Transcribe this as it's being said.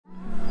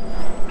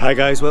Hi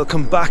guys,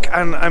 welcome back,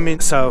 and I'm in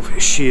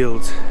South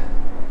Shield.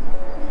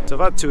 So I've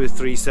had 2 or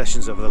 3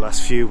 sessions over the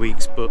last few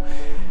weeks, but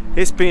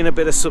it's been a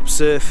bit of sup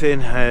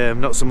surfing,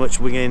 not so much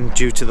winging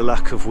due to the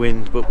lack of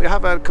wind, but we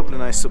have had a couple of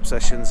nice sup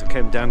sessions. I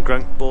came down,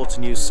 Grant bought a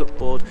new sup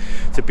board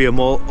to be a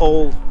more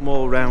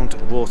round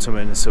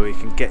waterman, so we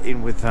can get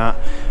in with that.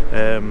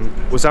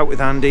 Was out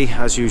with Andy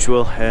as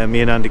usual. Me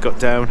and Andy got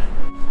down,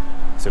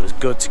 so it was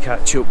good to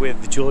catch up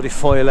with Geordie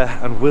Foiler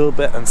and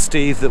Wilbur and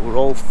Steve that were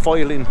all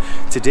foiling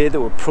today. They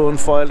were prone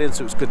foiling,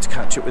 so it was good to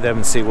catch up with them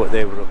and see what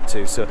they were up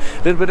to. So a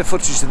little bit of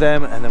footage of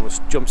them, and then we'll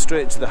jump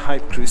straight into the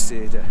Hype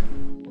Crusader.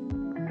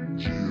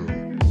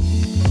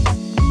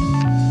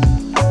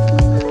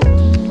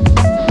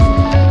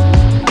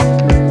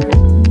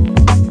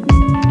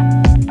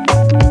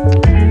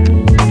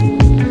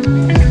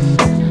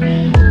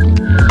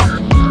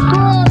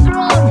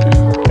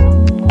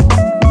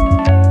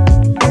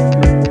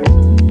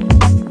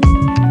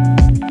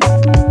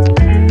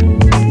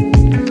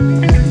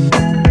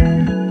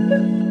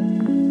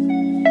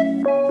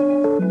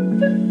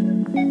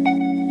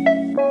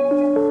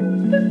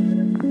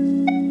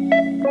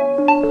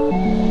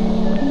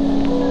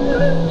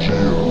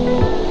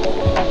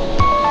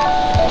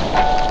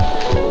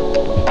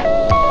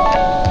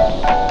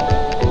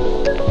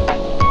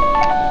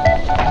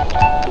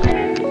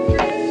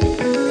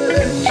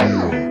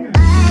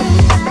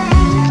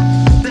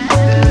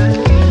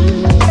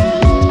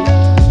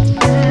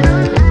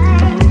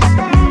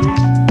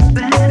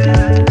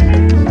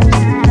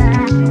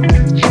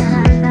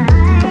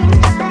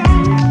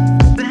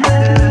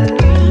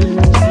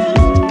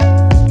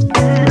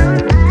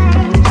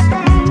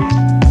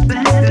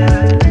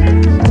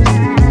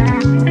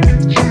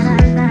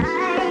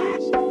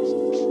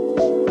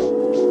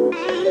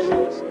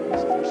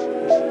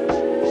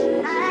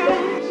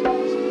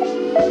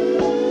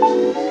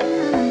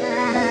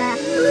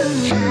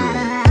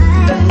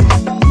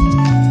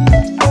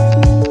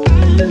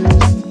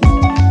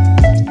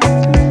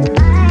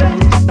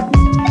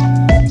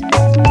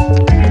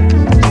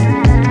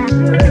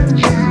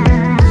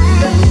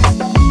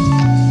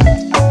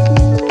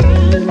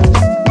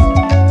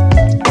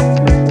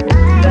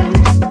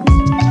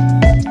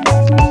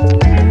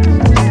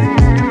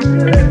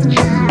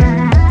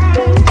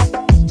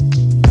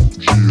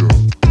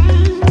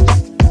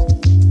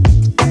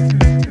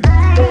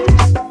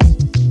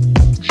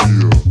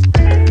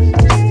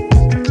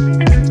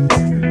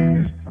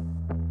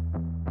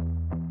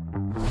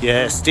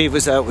 Yeah, Steve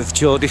was out with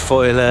Geordie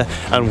Foiler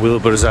and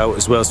Wilbur was out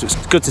as well, so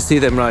it's good to see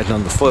them riding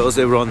on the foils.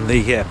 They were on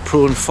the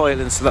prone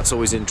foiling, so that's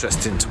always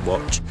interesting to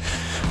watch.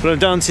 But I'm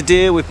down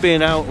today, we've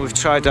been out, we've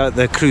tried out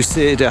the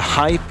Crusader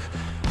Hype.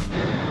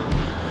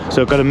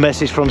 So I've got a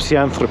message from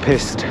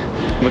Cianthropist.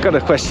 We've got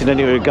a question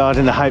anyway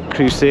regarding the Hype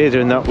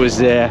Crusader, and that was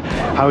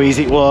how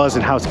easy it was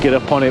and how to get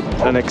up on it,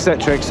 and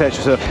etc,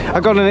 etc. So I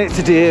got on it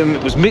today.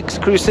 It was Mick's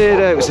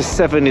Crusader. It was a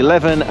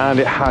 711 and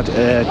it had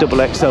a double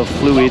XL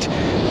fluid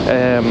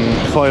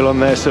foil on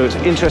there, so it's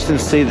interesting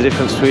to see the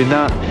difference between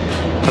that.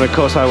 And of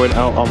course I went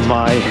out on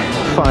my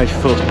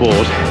 5-foot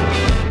board.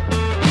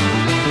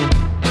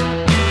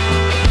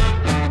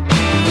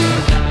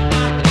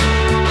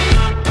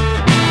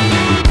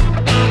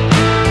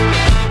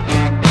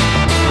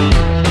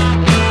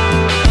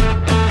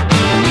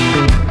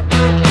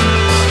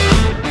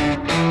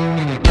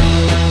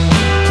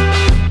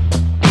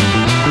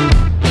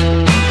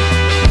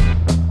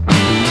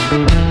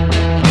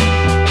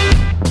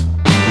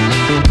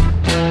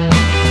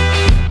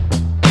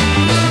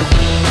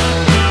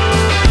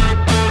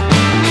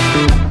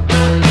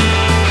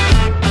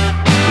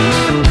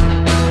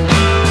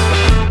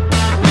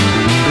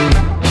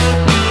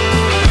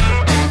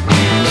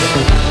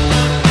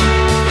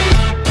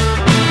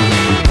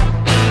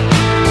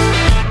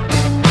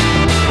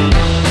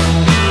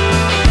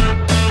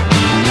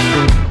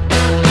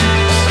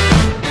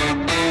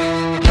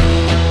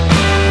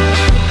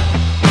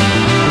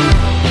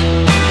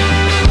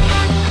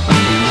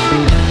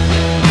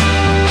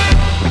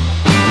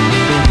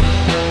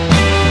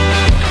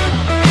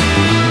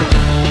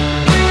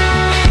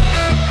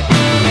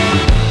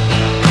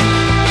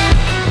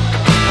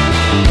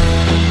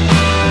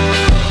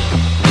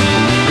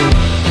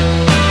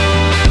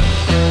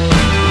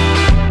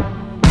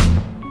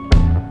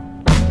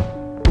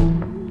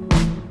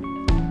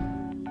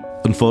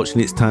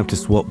 Unfortunately, it's time to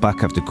swap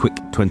back after a quick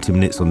 20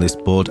 minutes on this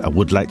board. I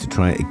would like to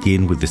try it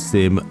again with the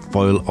same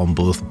foil on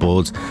both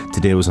boards.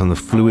 Today I was on the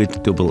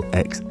fluid double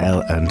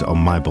XL, and on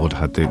my board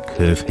I had the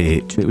curve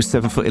H. It was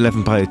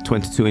 7'11" by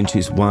 22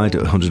 inches wide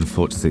at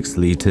 146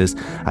 litres.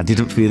 I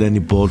didn't feel any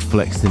board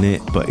flex in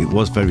it, but it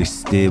was very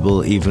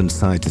stable, even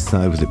side to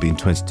side. With it being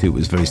 22, it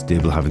was very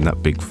stable having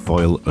that big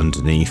foil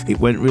underneath. It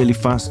went really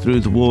fast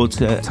through the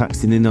water.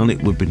 Taxing in on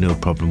it would be no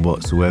problem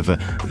whatsoever,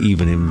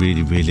 even in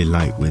really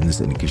light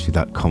winds, and it gives you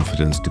that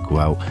confidence to go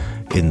out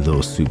in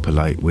those super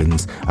light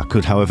winds. I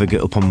could, however,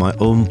 get up on my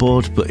own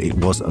board, but it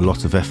was a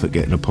lot of effort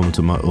getting up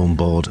onto my own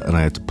board, and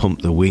I had to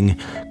pump the wing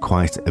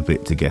quite a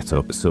bit to get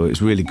up. So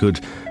it's really good.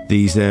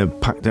 These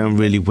pack down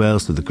really well,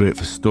 so they're great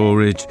for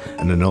storage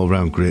and an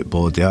all-round great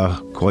board. They are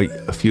quite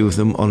a few of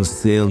them on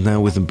sale now,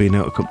 with them being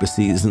out a couple of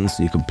seasons,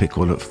 so you can pick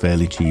one up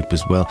fairly cheap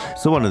as well.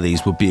 So one of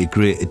these would be a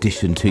great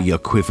addition to your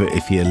quiver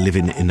if you're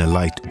living in a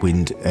light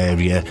wind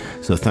area.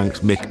 So thanks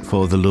Mick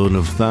for the loan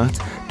of that.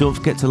 Don't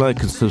forget to like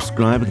and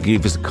subscribe and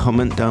give us a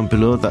comment down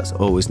below. That's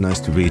always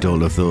nice to read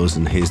all of those.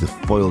 And here's the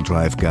foil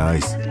drive,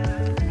 guys.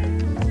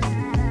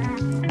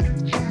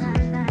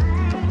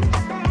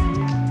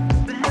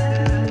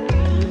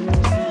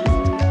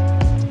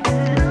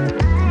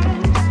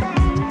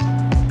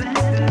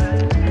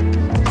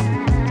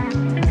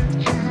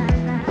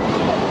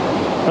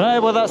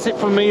 Well, that's it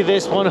from me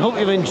this one. I hope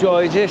you've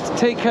enjoyed it.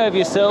 Take care of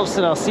yourselves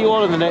and I'll see you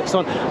all in the next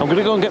one. I'm going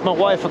to go and get my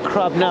wife a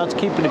crab now to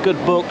keep in a good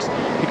books.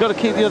 You've got to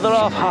keep the other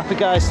half happy,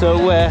 guys, so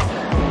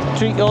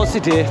treat yours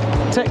today.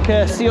 Take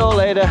care, see you all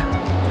later.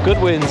 Good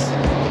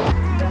wins.